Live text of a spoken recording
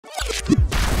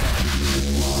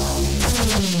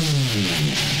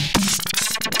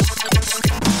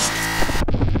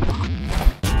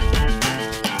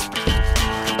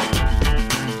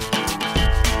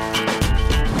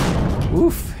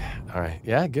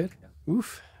Yeah, good.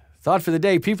 Oof. Thought for the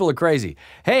day, people are crazy.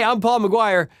 Hey, I'm Paul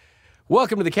McGuire.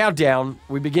 Welcome to the Countdown.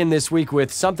 We begin this week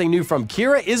with something new from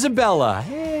Kira Isabella.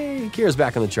 Hey, Kira's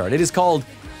back on the chart. It is called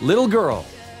Little Girl,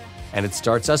 and it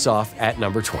starts us off at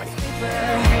number 20. If they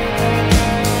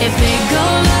go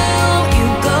low, you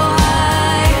go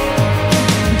high.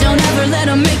 Don't ever let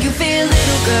them make you feel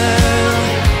little girl,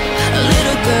 a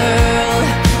little girl.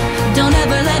 Don't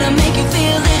ever let them make you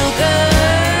feel little girl.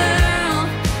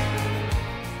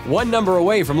 One number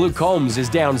away from Luke Combs is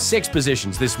down 6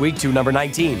 positions this week to number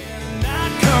 19.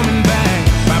 Not coming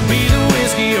back, might be the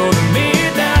whiskey or the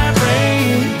midnight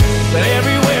rain. But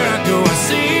everywhere I go, I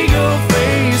see your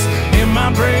face in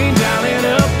my brain, dialing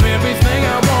up everything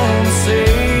I want to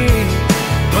say.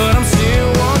 But I'm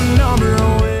still one number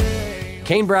away.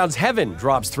 Kane Brown's Heaven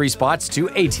drops 3 spots to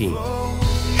 18.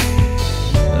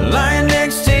 Lying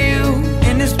next to you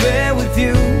in this bed with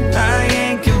you, I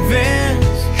ain't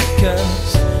convinced,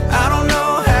 'cause I don't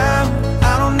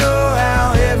know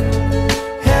how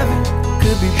heaven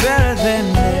could be better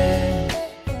than this.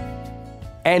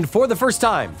 And for the first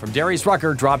time, from Darius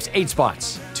Rucker, drops 8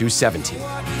 spots to 17. You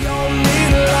don't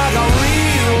need like a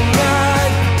real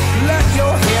night. Let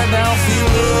your head down, feel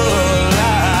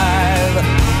alive.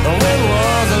 When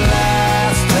was the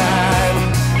last time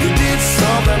you did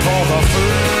something for the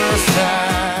first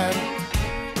time?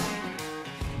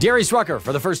 Darius Rucker,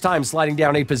 for the first time, sliding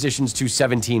down 8 positions to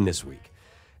 17 this week.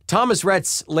 Thomas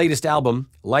Rhett's latest album,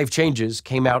 Life Changes,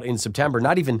 came out in September,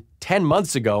 not even 10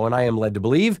 months ago, and I am led to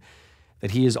believe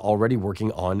that he is already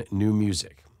working on new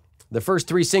music. The first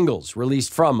 3 singles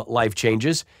released from Life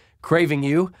Changes, Craving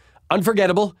You,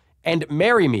 Unforgettable, and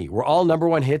Marry Me, were all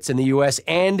 #1 hits in the US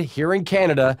and here in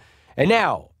Canada. And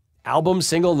now, album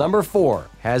single number 4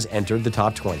 has entered the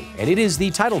top 20, and it is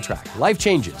the title track, Life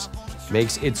Changes,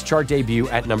 makes its chart debut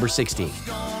at number 16.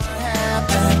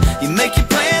 You make your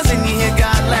plans and you hear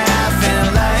God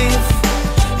laughing.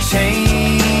 Life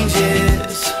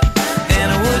changes,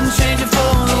 and I wouldn't change it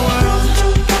for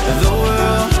the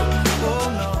world, oh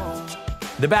no.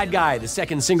 The Bad Guy, the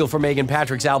second single from Megan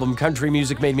Patrick's album Country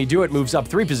Music Made Me Do It, moves up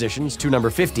 3 positions to number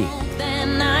 15. That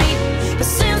night, but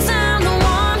since I'm the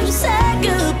one who said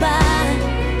goodbye,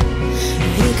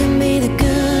 you can be the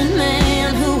good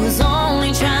man who was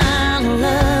only trying to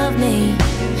love me,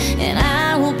 and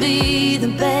I will be the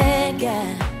bad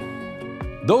guy.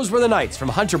 Those Were the Nights from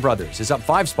Hunter Brothers is up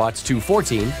 5 spots to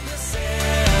 14.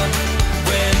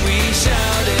 When we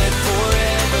shouted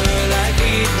forever like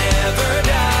we'd never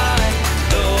die,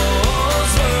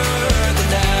 those were the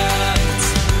nights.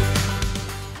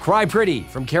 Cry Pretty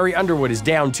from Carrie Underwood is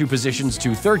down 2 positions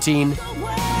to 13.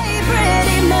 Way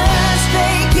pretty much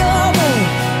take your way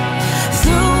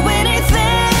through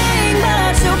anything,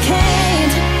 but you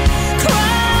can't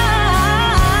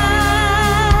cry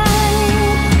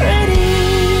pretty.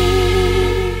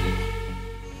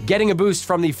 Getting a boost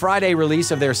from the Friday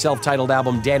release of their self-titled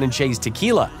album Dan and Shay's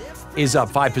Tequila is up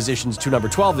 5 positions to number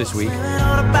 12 this week.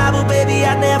 On a Bible, baby,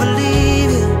 I'd never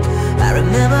leave you. I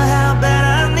remember how bad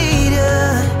I need you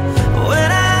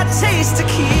when I taste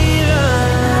tequila.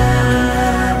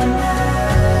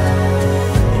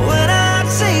 When I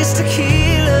taste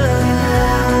tequila.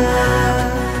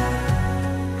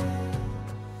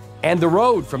 And The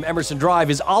Road from Emerson Drive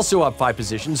is also up 5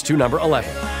 positions to number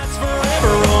 11. That's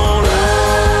forever on.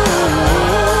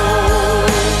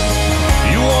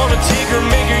 You wanna take her,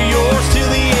 make her yours till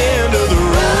the end of the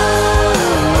road.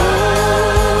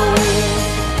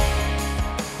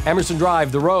 Emerson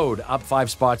Drive, The Road, up 5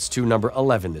 spots to number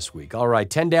 11 this week. All right,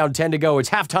 10 down, 10 to go. It's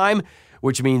halftime,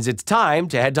 which means it's time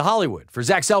to head to Hollywood for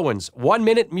Zach Selwyn's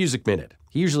 1-Minute Music Minute.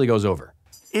 He usually goes over.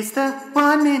 It's the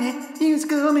 1-minute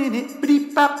musical minute.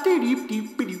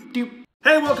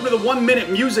 Hey, welcome to the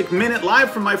 1-Minute Music Minute,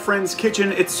 live from my friend's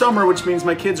kitchen. It's summer, which means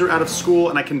my kids are out of school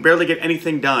and I can barely get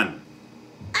anything done.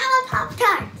 I want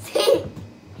Pop-Tarts.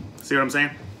 See what I'm saying?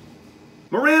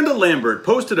 Miranda Lambert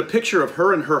posted a picture of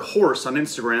her and her horse on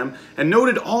Instagram and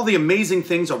noted all the amazing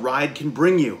things a ride can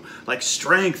bring you, like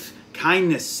strength,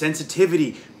 kindness,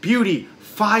 sensitivity, beauty,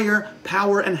 fire,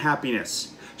 power, and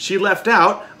happiness. She left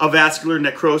out a vascular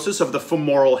necrosis of the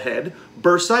femoral head,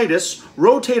 bursitis,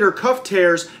 rotator cuff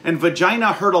tears, and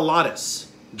vagina hurtulatus.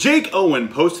 Jake Owen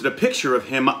posted a picture of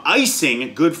him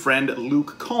icing good friend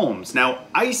Luke Combs. Now,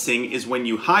 icing is when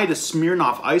you hide a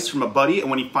Smirnoff Ice from a buddy, and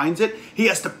when he finds it, he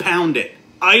has to pound it.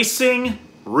 Icing?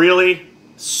 Really?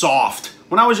 Soft.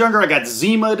 When I was younger, I got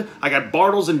Zima'd, I got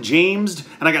Bartles and James'd,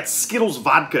 and I got Skittles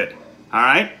vodka'd. All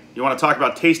right? You want to talk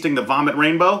about tasting the vomit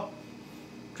rainbow?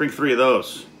 Drink 3 of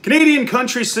those. Canadian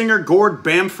country singer Gord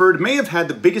Bamford may have had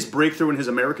the biggest breakthrough in his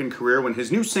American career when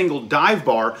his new single, Dive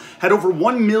Bar, had over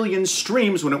 1 million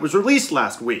streams when it was released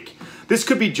last week. This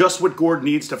could be just what Gord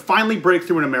needs to finally break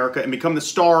through in America and become the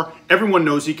star everyone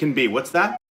knows he can be. What's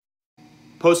that?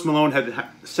 Post Malone had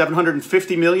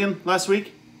 750 million last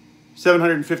week?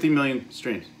 750 million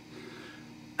streams.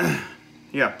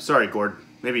 Yeah, sorry, Gord.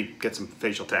 Maybe get some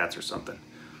facial tats or something.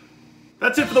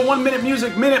 That's it for the 1 Minute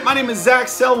Music Minute. My name is Zach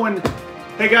Selwyn.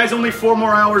 Hey guys, only 4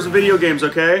 more hours of video games,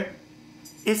 okay?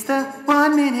 It's the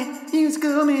 1 minute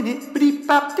musical minute.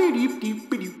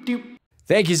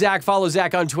 Thank you, Zach. Follow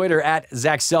Zach on Twitter at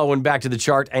Zach Selwyn. Back to the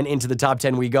chart and into the top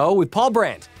 10 we go with Paul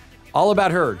Brandt. All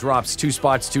About Her drops 2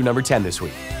 spots to number 10 this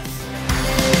week.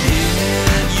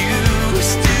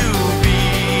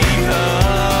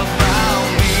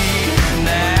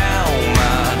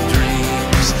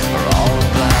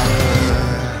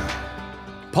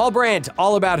 Paul Brandt,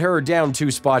 All About Her, down 2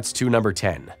 spots to number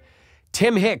 10.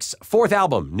 Tim Hicks' 4th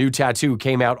album, New Tattoo,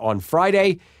 came out on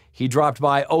Friday. He dropped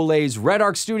by Olay's Red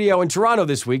Arc Studio in Toronto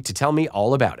this week to tell me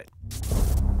all about it.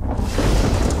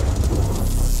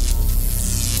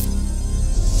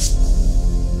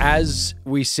 As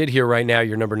we sit here right now,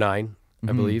 you're number 9,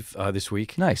 I believe, this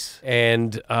week. Nice.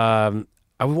 And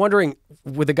I'm wondering,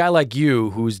 with a guy like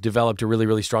you who's developed a really,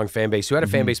 really strong fan base, who had a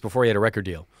fan base before he had a record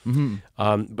deal,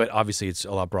 but obviously it's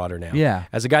a lot broader now. Yeah.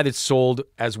 As a guy that's sold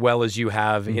as well as you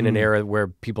have in an era where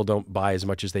people don't buy as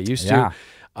much as they used to,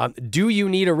 do you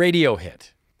need a radio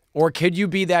hit? Or could you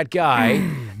be that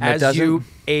guy as you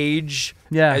age,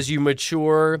 as you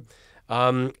mature,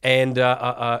 and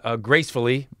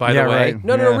gracefully, by the way. Right.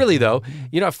 No, really though.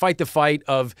 You know, fight the fight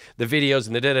of the videos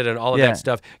and the da-da-da and all of that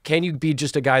stuff. Can you be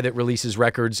just a guy that releases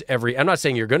records every... I'm not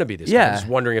saying you're going to be this guy. I'm just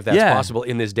wondering if that's possible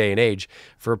in this day and age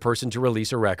for a person to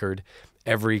release a record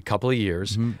every couple of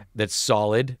years that's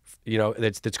solid, you know,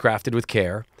 that's crafted with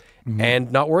care and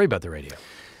not worry about the radio.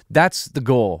 That's the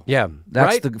goal. Yeah.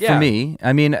 That's right? for me.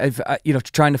 I mean,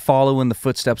 trying to follow in the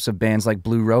footsteps of bands like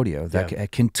Blue Rodeo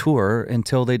that can tour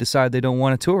until they decide they don't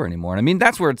want to tour anymore. And I mean,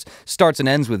 that's where it starts and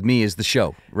ends with me is the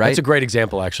show, right? That's a great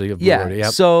example, actually, of Blue Rodeo.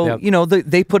 Yep. So, you know,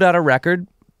 they put out a record.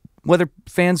 Whether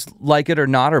fans like it or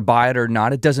not, or buy it or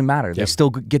not, it doesn't matter. They still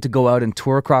get to go out and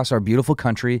tour across our beautiful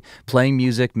country, playing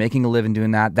music, making a living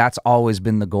doing that. That's always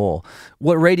been the goal.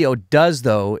 What radio does,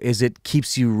 though, is it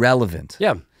keeps you relevant.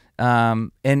 Yeah.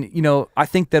 And, you know, I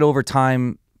think that over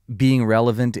time, being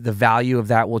relevant, the value of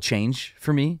that will change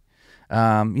for me. You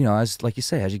know, as like you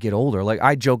say, as you get older, like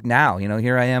I joke now, you know,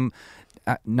 here I am,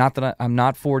 not that I'm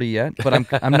not 40 yet, but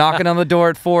I'm knocking on the door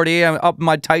at 40. I'm up in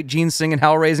my tight jeans singing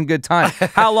Hell Raising Good Time.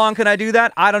 How long can I do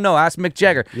that? I don't know. Ask Mick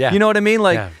Jagger. Yeah. You know what I mean?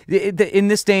 Like in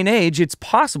this day and age, it's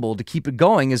possible to keep it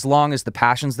going as long as the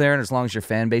passion's there and as long as your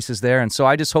fan base is there. And so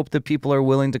I just hope that people are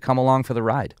willing to come along for the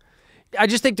ride. I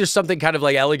just think there's something kind of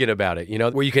like elegant about it, you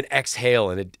know, where you can exhale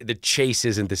and the chase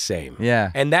isn't the same.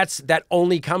 Yeah. And that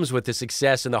only comes with the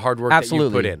success and the hard work that you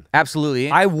put in.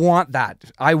 Absolutely. I want that.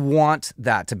 I want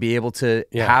that to be able to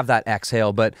have that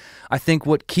exhale. But I think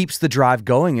what keeps the drive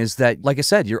going is that, like I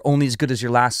said, you're only as good as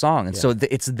your last song. And so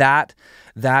it's that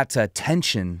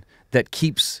tension that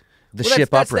keeps the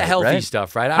ship upright. That's the healthy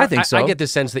stuff, right? I think so. I get the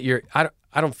sense that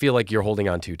I don't feel like you're holding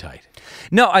on too tight.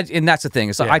 No, and that's the thing.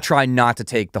 Is I try not to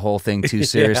take the whole thing too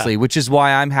seriously, which is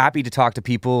why I'm happy to talk to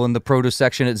people in the produce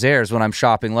section at Zayre's when I'm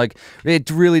shopping. Like, it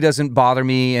really doesn't bother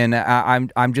me, and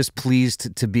I'm just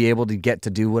pleased to be able to get to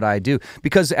do what I do.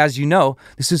 Because, as you know,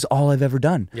 this is all I've ever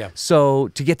done. Yeah. So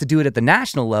to get to do it at the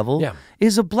national level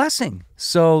is a blessing.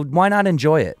 So why not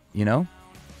enjoy it, you know?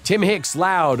 Tim Hicks,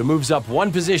 Loud, moves up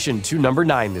 1 position to number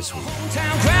 9 this week.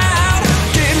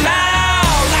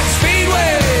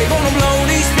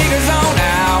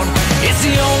 It's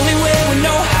the only way we know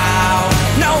how.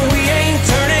 No, we ain't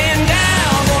turning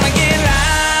down. Gonna get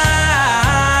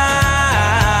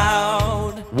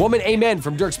loud. Woman Amen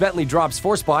from Dierks Bentley drops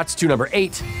 4 spots to number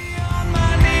 8. On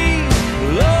my knees,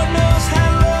 Lord knows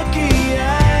how lucky I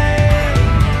am.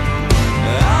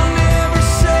 I'll never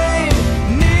say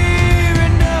near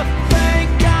enough.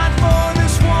 Thank God for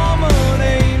this woman,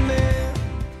 amen.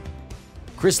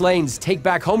 Chris Lane's Take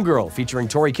Back Home Girl featuring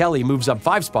Tori Kelly moves up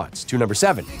 5 spots to number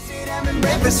 7. Having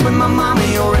breakfast with my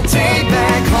mommy or a take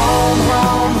back home,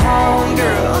 home, home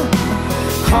girl.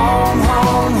 Home,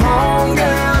 home, home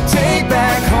girl. Take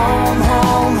back home,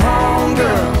 home, home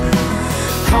girl.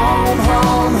 Home,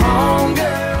 home, home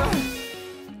girl.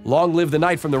 Long Live the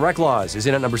Night from the Reclaws is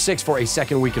in at number 6 for a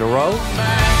 2nd week in a row.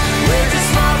 We're just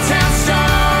small town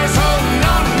stars holding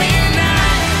on to me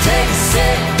tonight. Take a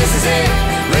sip, this is it.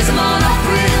 Raise them on up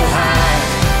real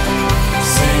high.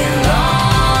 Sing along.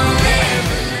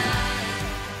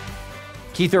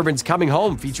 Keith Urban's Coming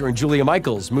Home featuring Julia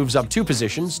Michaels moves up 2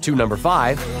 positions to number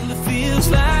 5. It feels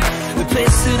like the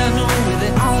place that I know where they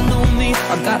all know me.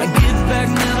 I gotta get back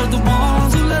now to the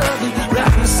ones who love me.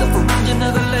 Wrap myself around you,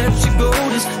 never let you go.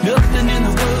 There's nothing in the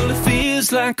world that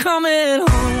feels like coming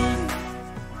home.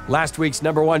 Last week's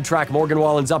number 1 track, Morgan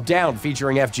Wallen's Up Down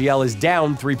featuring FGL, is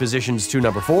down 3 positions to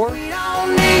number 4. We don't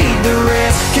need the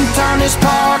rest. Can turn this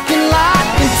parking lot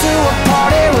into a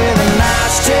party with a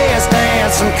nice chest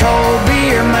and some cold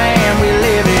beer, man. We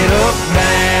live it up,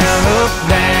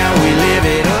 down, we live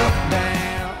it up,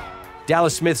 down.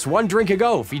 Dallas Smith's One Drink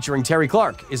Ago featuring Terry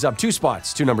Clark is up 2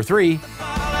 spots to number 3. It's 3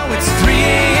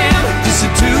 a.m., just the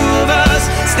 2 of us,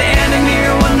 standing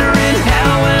here wondering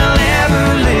how we'll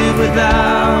ever live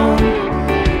without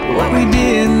what we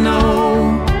didn't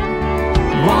know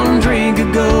 1 drink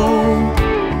ago.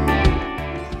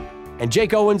 And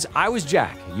Jake Owen's I Was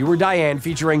Jack, You Were Diane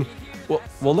featuring,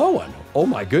 well, no one. Oh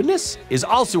my goodness, is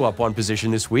also up 1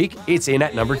 position this week. It's in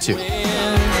at number 2. Do you close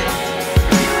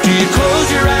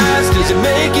your eyes? Does it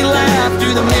make you laugh?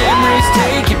 Do the memories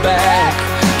take you back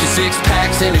to 6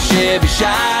 packs in a Chevy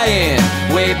Cheyenne,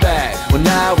 way back when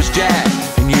I was Jack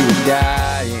and you were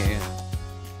Diane?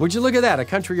 Would you look at that? A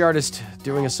country artist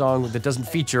doing a song that doesn't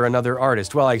feature another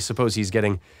artist. Well, I suppose he's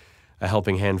getting a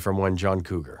helping hand from one John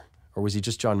Cougar. Or was he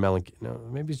just John Mellencamp? No,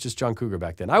 maybe it's just John Cougar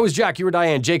back then. I Was Jack, You Were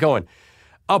Diane. Jake Owen,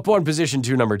 up 1 position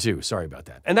to number 2. Sorry about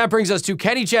that. And that brings us to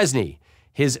Kenny Chesney.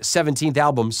 His 17th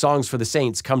album, Songs for the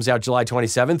Saints, comes out July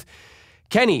 27th.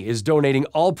 Kenny is donating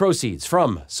all proceeds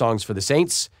from Songs for the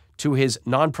Saints to his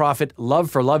nonprofit Love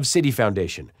for Love City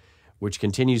Foundation, which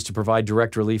continues to provide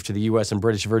direct relief to the U.S. and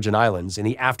British Virgin Islands in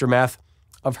the aftermath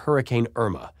of Hurricane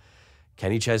Irma.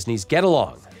 Kenny Chesney's Get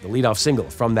Along, the leadoff single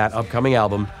from that upcoming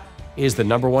album, is the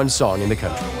number 1 song in the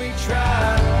country. We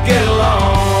try to get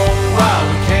along while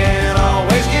we can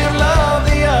always give love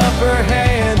the upper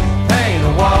hand. Paint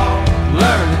a wall,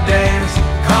 learn to dance,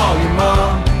 call your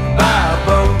mom, buy a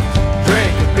boat,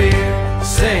 drink a beer,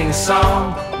 sing a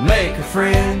song, make a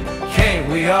friend. Can't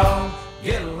we all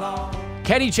get along?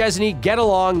 Kenny Chesney, Get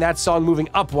Along, that song moving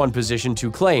up 1 position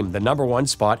to claim the number 1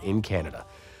 spot in Canada.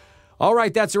 All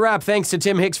right, that's a wrap. Thanks to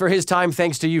Tim Hicks for his time.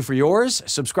 Thanks to you for yours.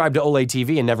 Subscribe to Ole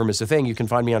TV and never miss a thing. You can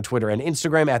find me on Twitter and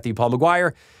Instagram at the Paul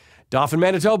McGuire. Dauphin,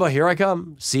 Manitoba, here I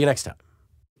come. See you next time.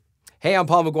 Hey, I'm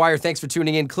Paul McGuire. Thanks for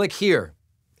tuning in. Click here.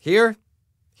 Here?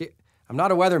 I'm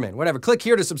not a weatherman. Whatever. Click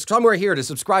here to somewhere here to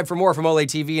subscribe for more from Ole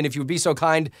TV. And if you would be so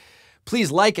kind,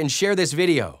 please like and share this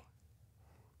video.